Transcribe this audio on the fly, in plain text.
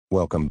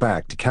Welcome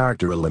back to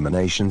Character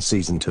Elimination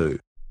Season 2.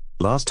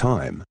 Last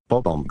time,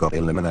 Bob-omb got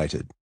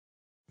eliminated.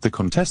 The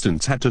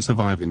contestants had to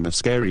survive in the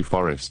scary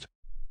forest.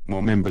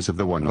 More members of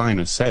the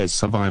One-Liner Says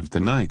survived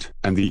the night,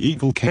 and the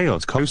evil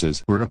Chaos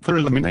Coasters were up for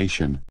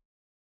elimination.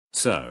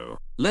 So,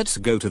 let's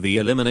go to the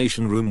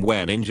elimination room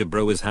where Ninja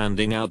Bro is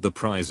handing out the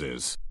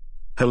prizes.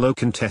 Hello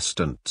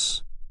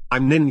contestants.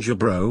 I'm Ninja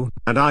Bro,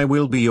 and I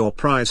will be your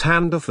prize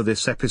hander for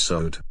this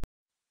episode.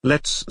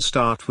 Let's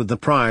start with the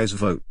prize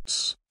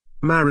votes.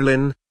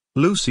 Marilyn,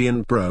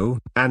 Lucian Bro,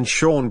 and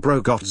Sean Bro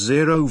got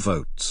 0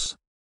 votes.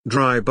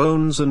 Dry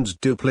Bones and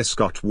Duplis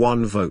got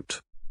 1 vote.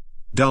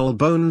 Dull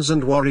Bones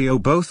and Wario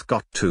both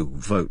got 2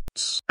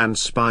 votes. And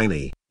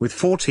Spiny, with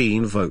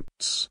 14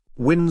 votes,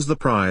 wins the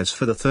prize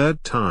for the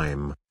 3rd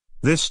time.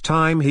 This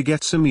time he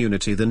gets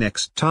immunity the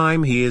next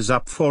time he is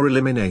up for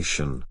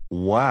elimination.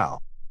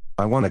 Wow.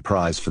 I won a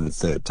prize for the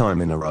 3rd time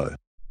in a row.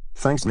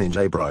 Thanks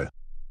Ninja Bro.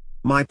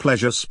 My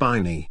pleasure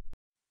Spiny.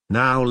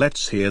 Now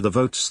let's hear the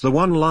votes. The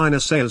One-Liner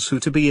Sales who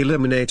to be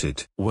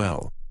eliminated.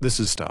 Well, this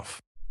is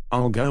tough.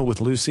 I'll go with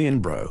Lucian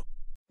Bro.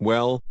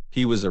 Well,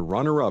 he was a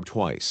runner-up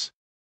twice.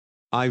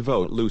 I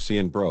vote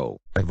Lucian Bro.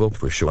 I vote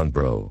for Sean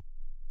Bro.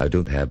 I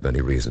don't have any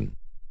reason.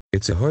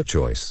 It's a hard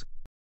choice.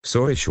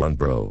 Sorry Sean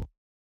Bro.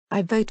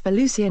 I vote for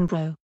Lucian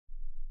Bro.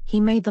 He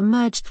made the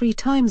merge 3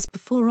 times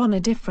before on a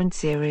different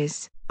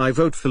series. I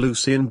vote for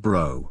Lucian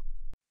Bro.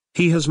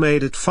 He has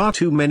made it far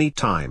too many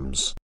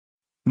times.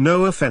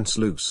 No offense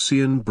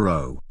Lucian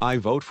Bro. I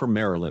vote for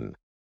Marilyn.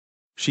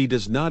 She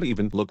does not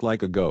even look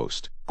like a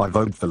ghost. I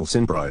vote for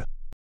Lucian Bro.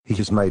 He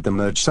has made the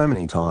merge so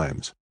many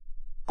times.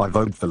 I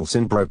vote for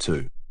Lucian Bro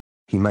too.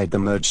 He made the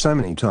merge so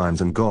many times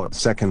and got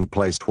 2nd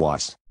place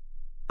twice.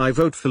 I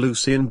vote for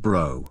Lucian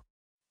Bro.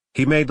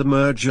 He made the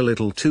merge a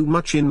little too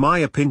much in my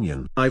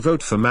opinion. I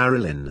vote for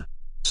Marilyn.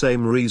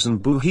 Same reason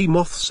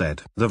Behemoth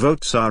said. The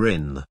votes are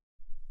in.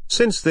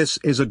 Since this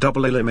is a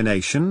double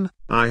elimination,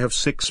 I have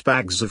 6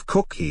 bags of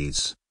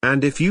cookies,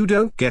 and if you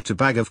don't get a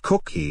bag of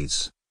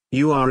cookies,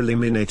 you are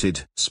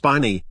eliminated.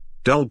 Spiny,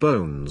 Dull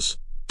Bones,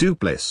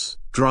 Duplis,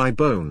 Dry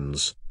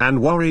Bones, and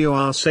Wario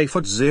are safe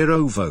at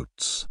 0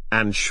 votes,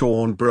 and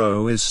Sean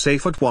Bro is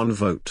safe at 1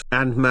 vote,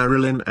 and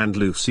Marilyn and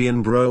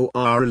Lucian Bro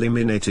are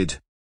eliminated,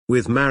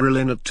 with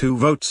Marilyn at 2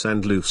 votes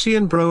and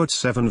Lucian Bro at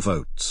 7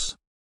 votes.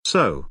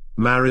 So,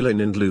 Marilyn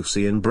and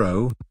Lucian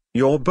Bro,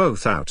 you're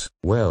both out.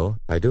 Well,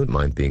 I don't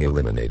mind being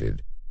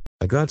eliminated.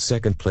 I got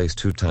 2nd place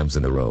 2 times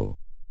in a row.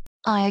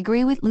 I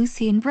agree with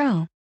Lucian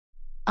Bro.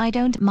 I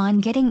don't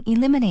mind getting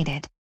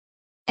eliminated.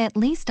 At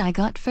least I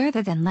got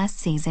further than last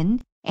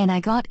season, and I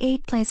got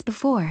 8th place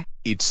before.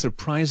 It's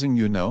surprising,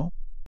 you know.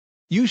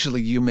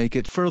 Usually you make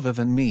it further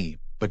than me,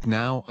 but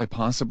now I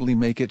possibly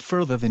make it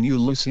further than you,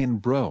 Lucian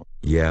Bro.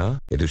 Yeah,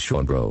 it is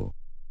Sean Bro.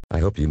 I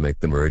hope you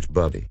make the merge,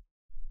 buddy.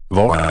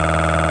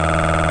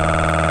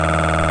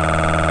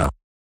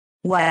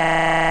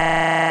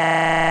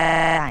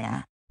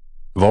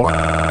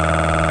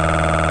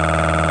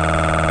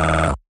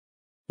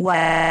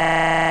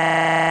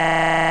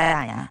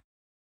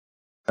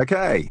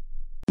 Okay.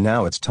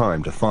 Now it's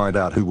time to find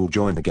out who will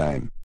join the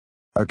game.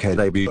 Okay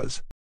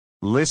debuters.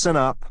 Listen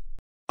up.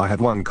 I have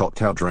 1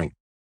 cocktail drink.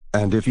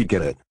 And if you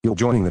get it, you're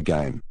joining the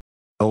game.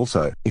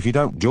 Also, if you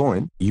don't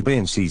join, you be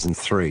in Season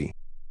 3.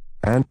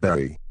 And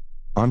Barry.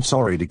 I'm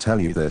sorry to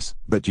tell you this,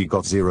 but you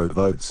got 0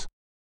 votes.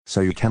 So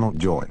you cannot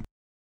join.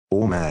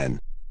 Oh man.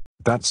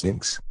 That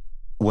stinks.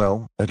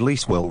 Well, at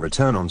least we'll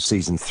return on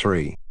Season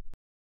 3.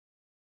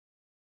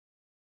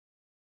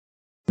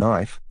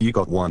 Knife, you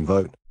got 1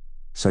 vote.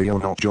 So you're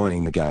not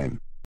joining the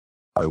game.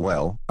 Oh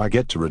well, I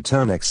get to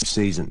return next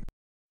season.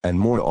 And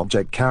more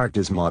object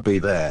characters might be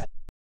there.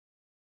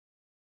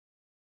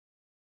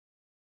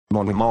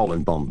 Monomole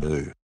and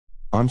Bombu.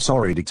 I'm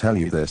sorry to tell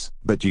you this,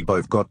 but you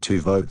both got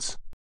 2 votes.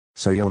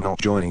 So you're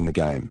not joining the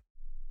game.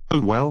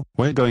 Oh well,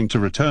 we're going to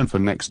return for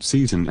next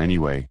season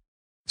anyway.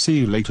 See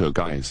you later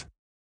guys.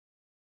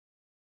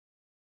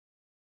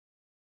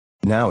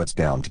 Now it's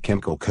down to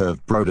Kemk or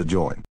Curved Bro to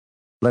join.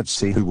 Let's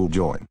see who will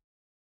join.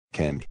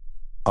 Kemk.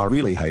 I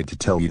really hate to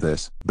tell you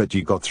this, but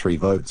you got 3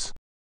 votes.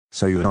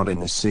 So you're not in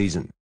this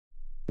season.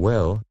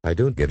 Well, I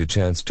don't get a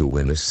chance to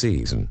win this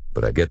season,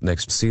 but I get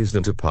next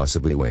season to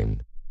possibly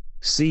win.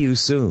 See you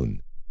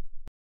soon.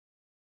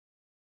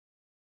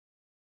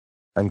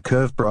 And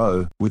Curved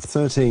Bro, with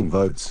 13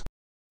 votes,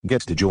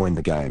 gets to join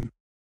the game.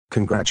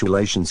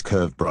 Congratulations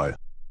Curved Bro.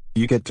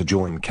 You get to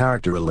join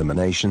Character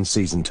Elimination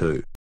Season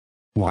 2.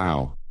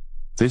 Wow.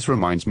 This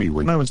reminds me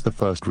when I was the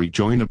first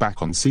rejoiner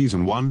back on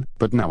Season 1,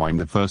 but now I'm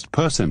the first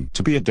person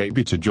to be a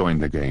debut to join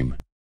the game.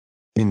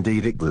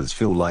 Indeed it does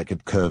feel like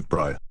it Curved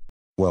Bro.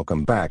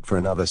 Welcome back for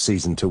another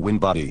season to win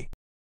buddy.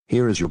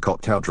 Here is your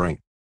cocktail drink.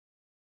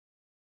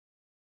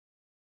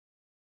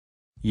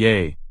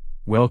 Yay.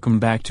 Welcome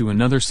back to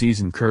another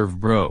season Curved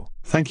Bro.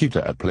 Thank you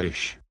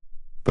Duplis.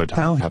 But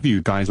how have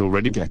you guys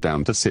already get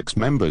down to 6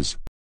 members?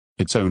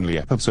 It's only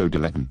episode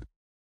 11.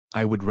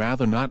 I would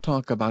rather not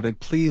talk about it,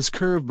 please,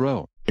 Curve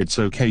Bro. It's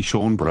okay,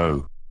 Sean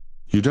Bro.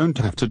 You don't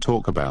have to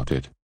talk about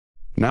it.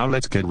 Now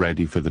let's get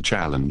ready for the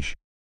challenge.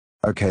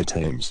 Okay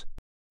teams.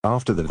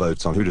 After the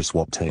votes on who to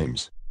swap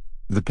teams,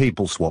 the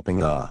people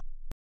swapping are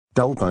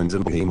Dullbones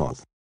and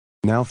Behemoth.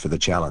 Now for the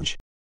challenge.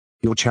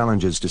 Your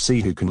challenge is to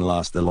see who can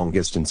last the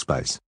longest in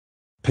space.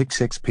 Pick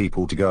 6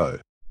 people to go.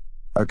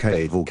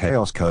 Okay, Evil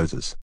Chaos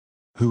Cozers.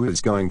 Who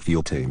is going for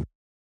your team?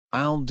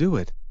 I'll do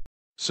it.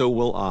 So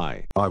will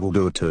I. I will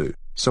do it too,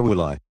 so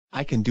will I.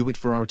 I can do it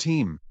for our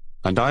team.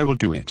 And I will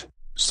do it.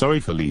 Sorry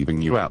for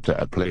leaving you out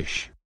there,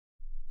 Plish.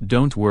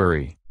 Don't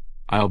worry.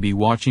 I'll be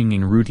watching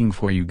and rooting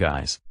for you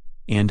guys.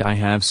 And I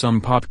have some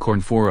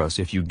popcorn for us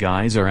if you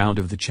guys are out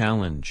of the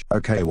challenge.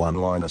 Okay,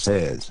 one-liner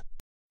says.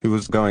 Who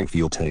is going for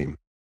your team?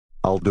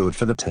 I'll do it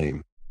for the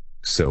team.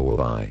 So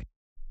will I.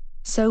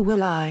 So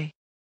will I.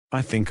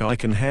 I think I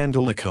can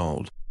handle the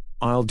cold.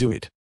 I'll do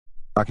it.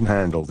 I can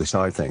handle this,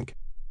 I think.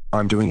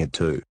 I'm doing it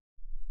too.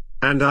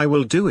 And I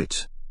will do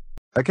it.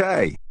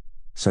 Okay.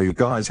 So you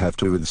guys have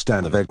to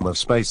withstand the vacuum of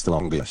space the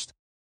longest.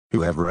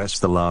 Whoever rests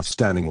the last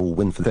standing will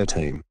win for their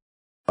team.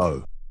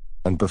 Oh.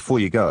 And before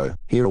you go,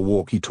 here are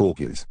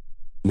walkie-talkies.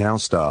 Now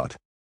start.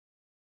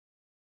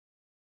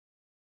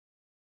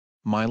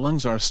 My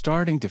lungs are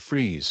starting to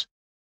freeze.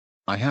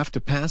 I have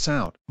to pass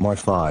out. My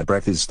fire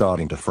breath is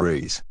starting to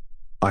freeze.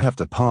 I have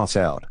to pass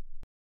out.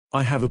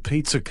 I have a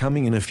pizza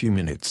coming in a few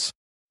minutes.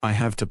 I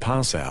have to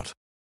pass out.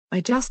 I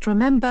just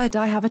remembered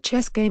I have a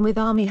chess game with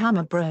Army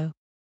Hammer Bro.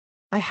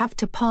 I have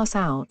to pass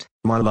out.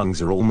 My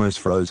lungs are almost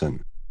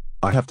frozen.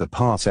 I have to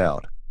pass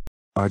out.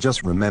 I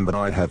just remembered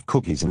I have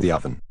cookies in the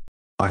oven.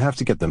 I have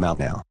to get them out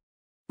now.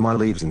 My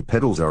leaves and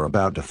petals are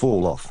about to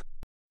fall off.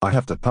 I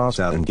have to pass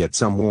out and get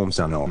some warm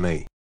sun on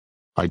me.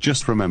 I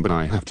just remembered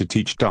I have to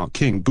teach Dark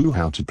King Boo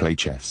how to play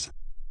chess.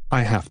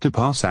 I have to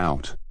pass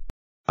out.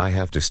 I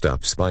have to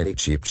stop Spiny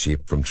Cheap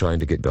Sheep from trying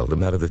to get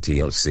Beldum out of the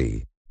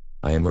TLC.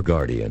 I am a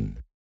guardian.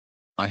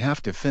 I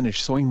have to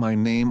finish sewing my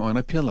name on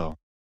a pillow.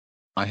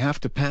 I have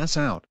to pass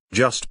out.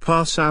 Just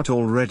pass out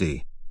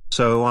already.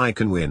 So I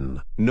can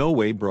win. No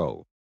way,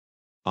 bro.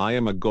 I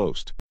am a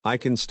ghost. I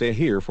can stay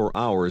here for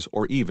hours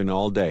or even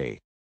all day.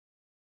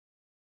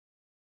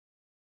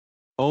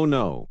 Oh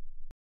no.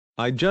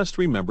 I just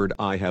remembered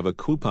I have a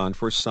coupon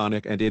for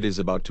Sonic and it is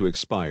about to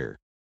expire.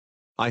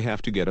 I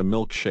have to get a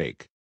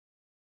milkshake.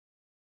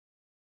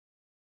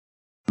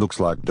 Looks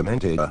like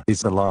Dementor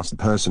is the last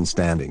person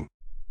standing.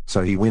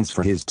 So he wins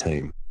for his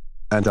team.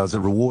 And as a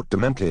reward,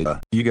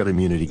 Dementor, you get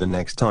immunity the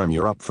next time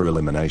you're up for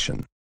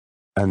elimination.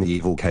 And the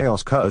Evil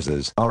Chaos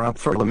Cozers are up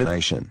for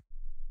elimination.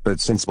 But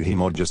since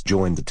Behemoth just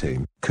joined the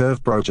team,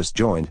 Curve Bro just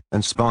joined,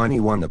 and Spiny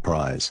won the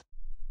prize,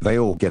 they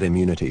all get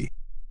immunity.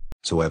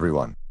 So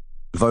everyone,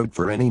 vote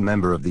for any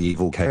member of the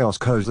Evil Chaos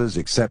Cozers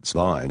except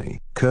Spiny,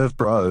 Curve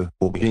Bro,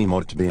 or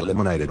Behemoth to be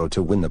eliminated or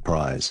to win the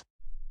prize.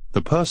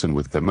 The person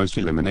with the most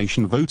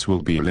elimination votes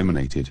will be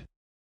eliminated.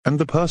 And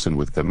the person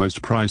with the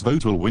most prize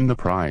votes will win the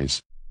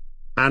prize.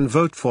 And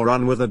vote for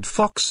Unwithered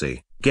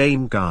Foxy,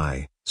 Game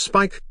Guy,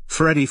 Spike,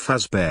 Freddy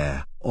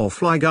Fazbear, or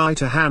Fly Guy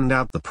to hand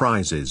out the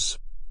prizes.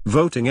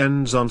 Voting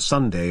ends on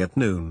Sunday at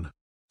noon.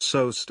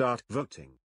 So start voting.